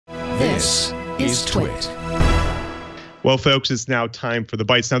This is TWiT. Well, folks, it's now time for the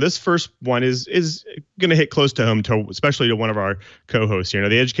bites. Now, this first one is going to hit close to home, especially to one of our co-hosts here. Now,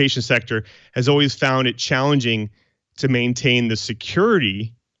 the education sector has always found it challenging to maintain the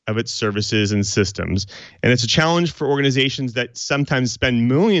security of its services and systems. And it's a challenge for organizations that sometimes spend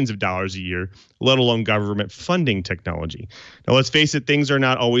millions of dollars a year, let alone government funding technology. Now, let's face it, things are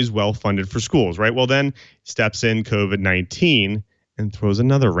not always well funded for schools, right? Well, then steps in COVID-19 and throws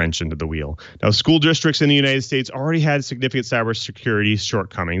another wrench into the wheel. Now, school districts in the United States already had significant cybersecurity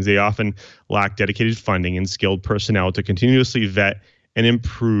shortcomings. They often lack dedicated funding and skilled personnel to continuously vet and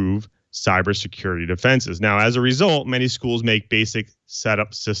improve cybersecurity defenses. Now, as a result, many schools make basic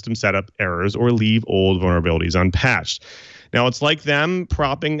system setup errors or leave old vulnerabilities unpatched. Now, it's like them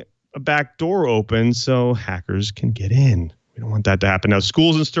propping a back door open so hackers can get in. We don't want that to happen. Now,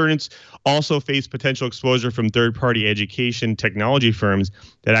 schools and students also face potential exposure from third-party education technology firms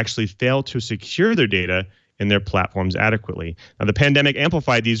that actually fail to secure their data and their platforms adequately. Now, the pandemic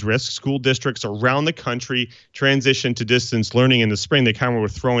amplified these risks. School districts around the country transitioned to distance learning in the spring. They kind of were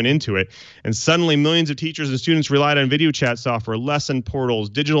thrown into it. And suddenly, millions of teachers and students relied on video chat software, lesson portals,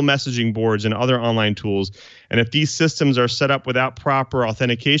 digital messaging boards, and other online tools. And if these systems are set up without proper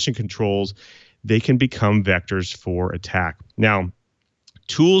authentication controls, they can become vectors for attack. Now,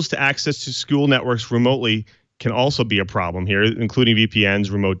 tools to access to school networks remotely can also be a problem here, including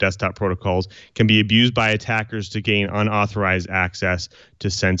VPNs, remote desktop protocols, can be abused by attackers to gain unauthorized access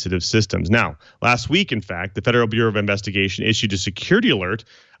to sensitive systems. Now, last week, in fact, the Federal Bureau of Investigation issued a security alert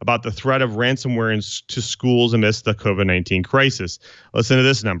about the threat of ransomware to schools amidst the COVID-19 crisis. Listen to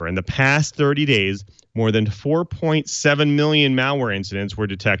this number. In the past 30 days, more than 4.7 million malware incidents were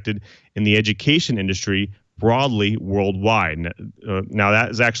detected in the education industry broadly worldwide. Now, that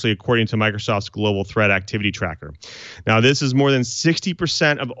is actually according to Microsoft's Global Threat Activity Tracker. Now, this is more than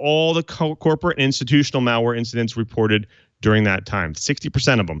 60% of all the corporate and institutional malware incidents reported during that time,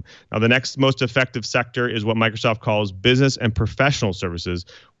 60% of them. Now, the next most effective sector is what Microsoft calls business and professional services,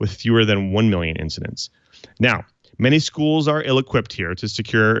 with fewer than 1 million incidents. Now, many schools are ill-equipped here to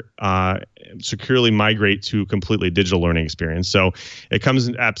securely migrate to a completely digital learning experience. So it comes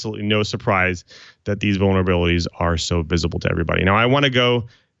as absolutely no surprise that these vulnerabilities are so visible to everybody. Now, I want to go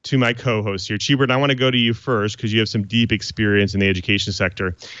to my co-host here. Chee, I want to go to you first because you have some deep experience in the education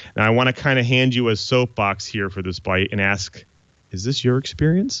sector. And I want to kind of hand you a soapbox here for this bite and ask, is this your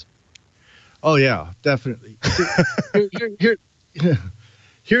experience? Oh, yeah, definitely.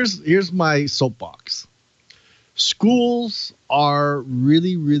 Here's my soapbox. Schools are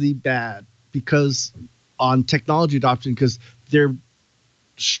really, really bad because on technology adoption, because they're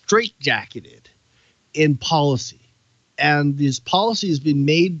straitjacketed in policy, and these policies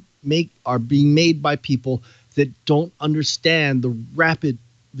are being made by people that don't understand the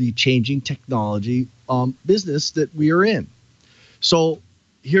rapidly changing technology business that we are in. So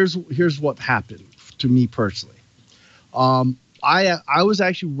here's what happened to me personally. I was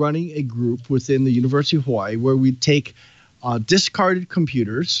actually running a group within the University of Hawaii where we'd take discarded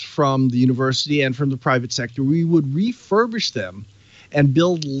computers from the university and from the private sector. We would refurbish them and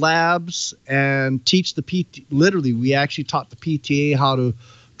build labs and teach the PT. Literally, we actually taught the PTA how to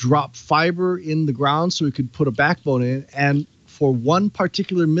drop fiber in the ground so we could put a backbone in. And for one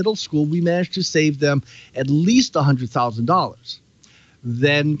particular middle school, we managed to save them at least $100,000.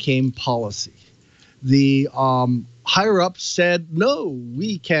 Then came policy. The higher up said, no,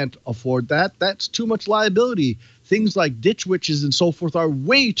 we can't afford that. That's too much liability. Things like ditch witches and so forth are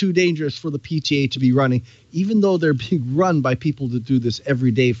way too dangerous for the PTA to be running, even though they're being run by people that do this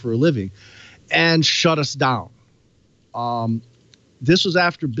every day for a living, and shut us down. This was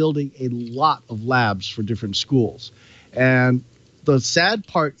after building a lot of labs for different schools. And the sad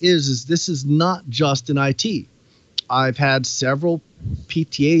part is this is not just in IT. I've had several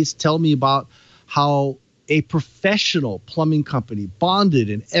PTAs tell me about how a professional plumbing company, bonded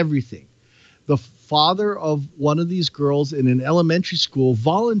and everything. The father of one of these girls in an elementary school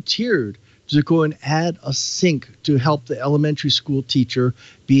volunteered to go and add a sink to help the elementary school teacher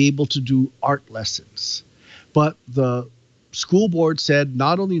be able to do art lessons. But the school board said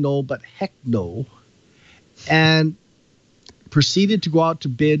not only no, but heck no, and proceeded to go out to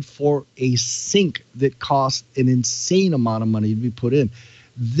bid for a sink that cost an insane amount of money to be put in.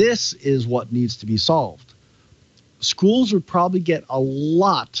 This is what needs to be solved. Schools would probably get a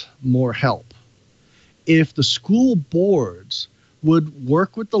lot more help if the school boards would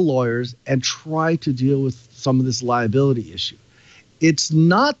work with the lawyers and try to deal with some of this liability issue. It's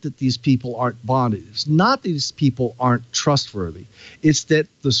not that these people aren't bonded. It's not that these people aren't trustworthy. It's that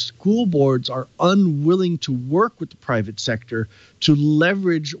the school boards are unwilling to work with the private sector to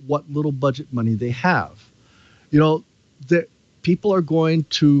leverage what little budget money they have. You know, the people are going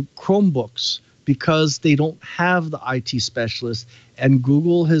to Chromebooks because they don't have the IT specialists, and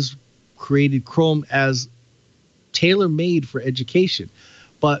Google has created Chrome as tailor-made for education.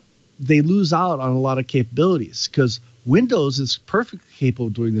 But they lose out on a lot of capabilities because Windows is perfectly capable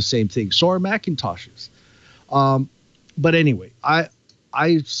of doing the same thing. So are Macintoshes. But anyway, I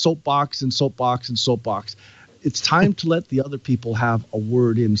soapbox and soapbox and soapbox. It's time to let the other people have a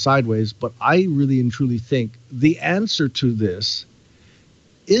word in sideways. But I really and truly think the answer to this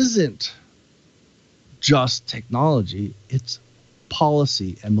isn't just technology. It's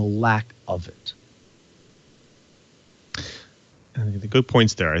policy and the lack of it. The good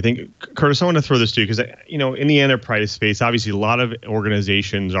points there. I think, Curtis, I want to throw this to you because, you know, in the enterprise space, obviously a lot of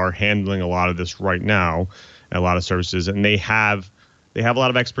organizations are handling a lot of this right now, a lot of services, and they have a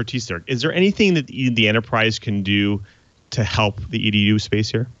lot of expertise there. Is there anything that the enterprise can do to help the EDU space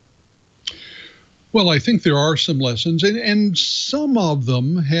here? Well, I think there are some lessons, and some of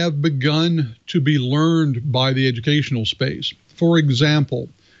them have begun to be learned by the educational space. For example,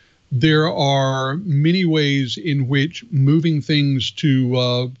 there are many ways in which moving things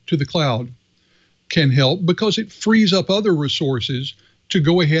to the cloud can help because it frees up other resources to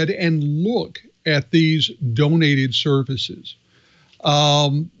go ahead and look at these donated services.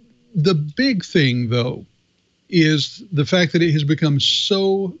 The big thing, though, is the fact that it has become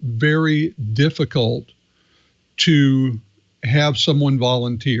so very difficult to have someone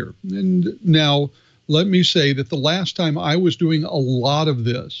volunteer. And now, let me say that the last time I was doing a lot of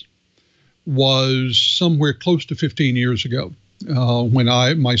this was somewhere close to 15 years ago when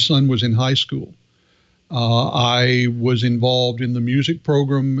my son was in high school. I was involved in the music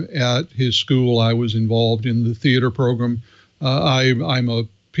program at his school. I was involved in the theater program. I'm a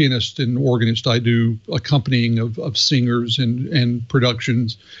pianist and organist. I do accompanying of singers and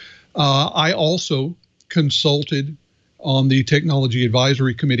productions. I also consulted on the technology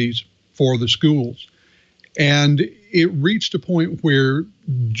advisory committees for the schools. And it reached a point where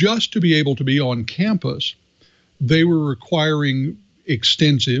just to be able to be on campus, they were requiring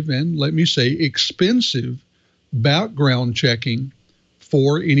extensive and, let me say, expensive background checking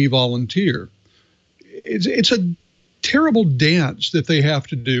for any volunteer. It's a terrible dance that they have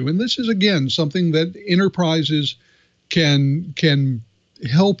to do. And this is, again, something that enterprises can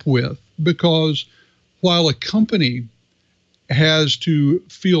help with, because while a company has to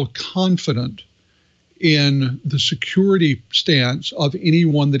feel confident in the security stance of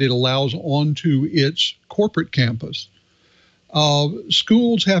anyone that it allows onto its corporate campus,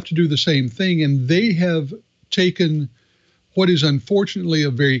 schools have to do the same thing, and they have taken what is unfortunately a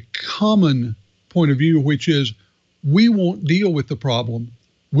very common point of view, which is we won't deal with the problem.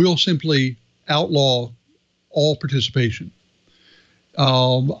 We'll simply outlaw all participation.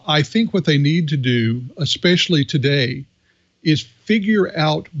 I think what they need to do, especially today, is figure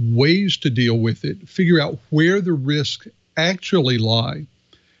out ways to deal with it, figure out where the risks actually lie,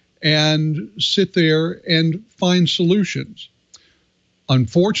 and sit there and find solutions.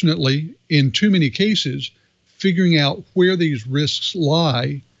 Unfortunately, in too many cases, figuring out where these risks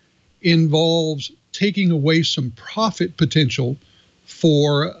lie involves taking away some profit potential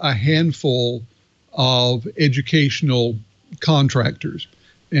for a handful of educational contractors.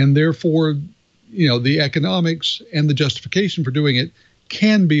 And therefore, you know, the economics and the justification for doing it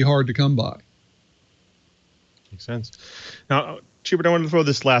can be hard to come by. Makes sense. Now, Schubert, I want to throw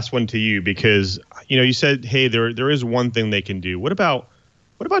this last one to you because, you know, you said, hey, there is one thing they can do. What about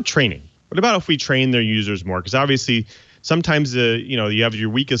training? What about if we train their users more? Because obviously, sometimes you have your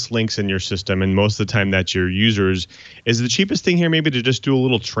weakest links in your system, and most of the time that's your users. Is the cheapest thing here maybe to just do a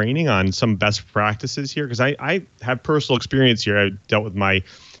little training on some best practices here? Because I have personal experience here. I dealt with my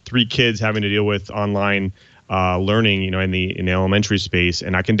 3 kids having to deal with online learning, you know, in the elementary space,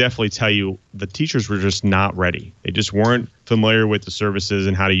 and I can definitely tell you the teachers were just not ready. They just weren't familiar with the services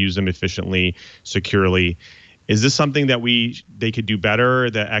and how to use them efficiently, securely. Is this something that they could do better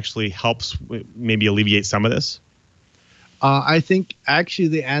that actually helps maybe alleviate some of this? I think actually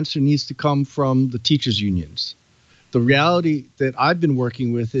the answer needs to come from the teachers' unions. The reality that I've been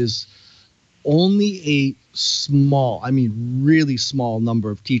working with is only a small, I mean really small number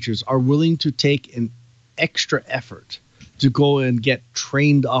of teachers are willing to take an extra effort to go and get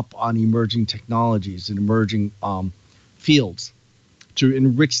trained up on emerging technologies and emerging fields to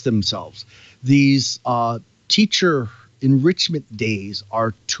enrich themselves. These teacher enrichment days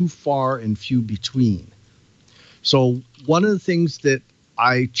are too far and few between. So one of the things that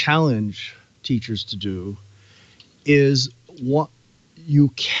I challenge teachers to do is what you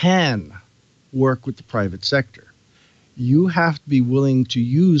can work with the private sector. You have to be willing to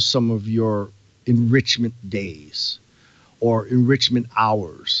use some of your enrichment days or enrichment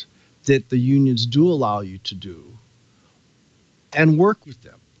hours that the unions do allow you to do and work with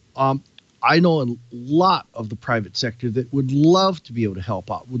them. I know a lot of the private sector that would love to be able to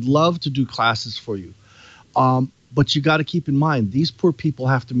help out, would love to do classes for you. But you got to keep in mind, these poor people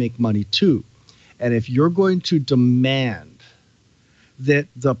have to make money too. And if you're going to demand that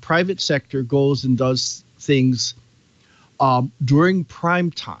the private sector goes and does things during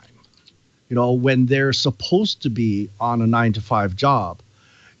prime time, when they're supposed to be on a 9-to-5 job,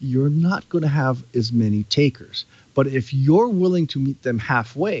 you're not going to have as many takers. But if you're willing to meet them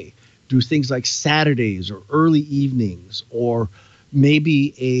halfway, do things like Saturdays or early evenings, or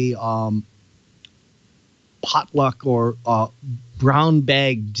maybe a potluck or brown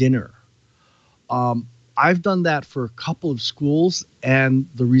bag dinner. I've done that for a couple of schools, and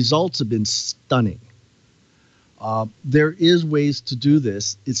the results have been stunning. There is ways to do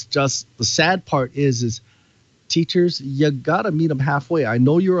this. It's just the sad part is teachers, you got to meet them halfway. I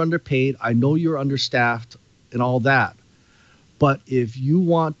know you're underpaid. I know you're understaffed and all that. But if you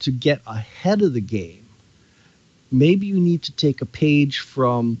want to get ahead of the game, maybe you need to take a page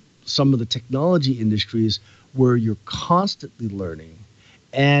from some of the technology industries where you're constantly learning,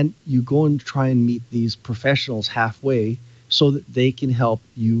 and you go and try and meet these professionals halfway so that they can help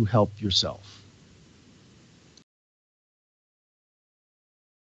you help yourself.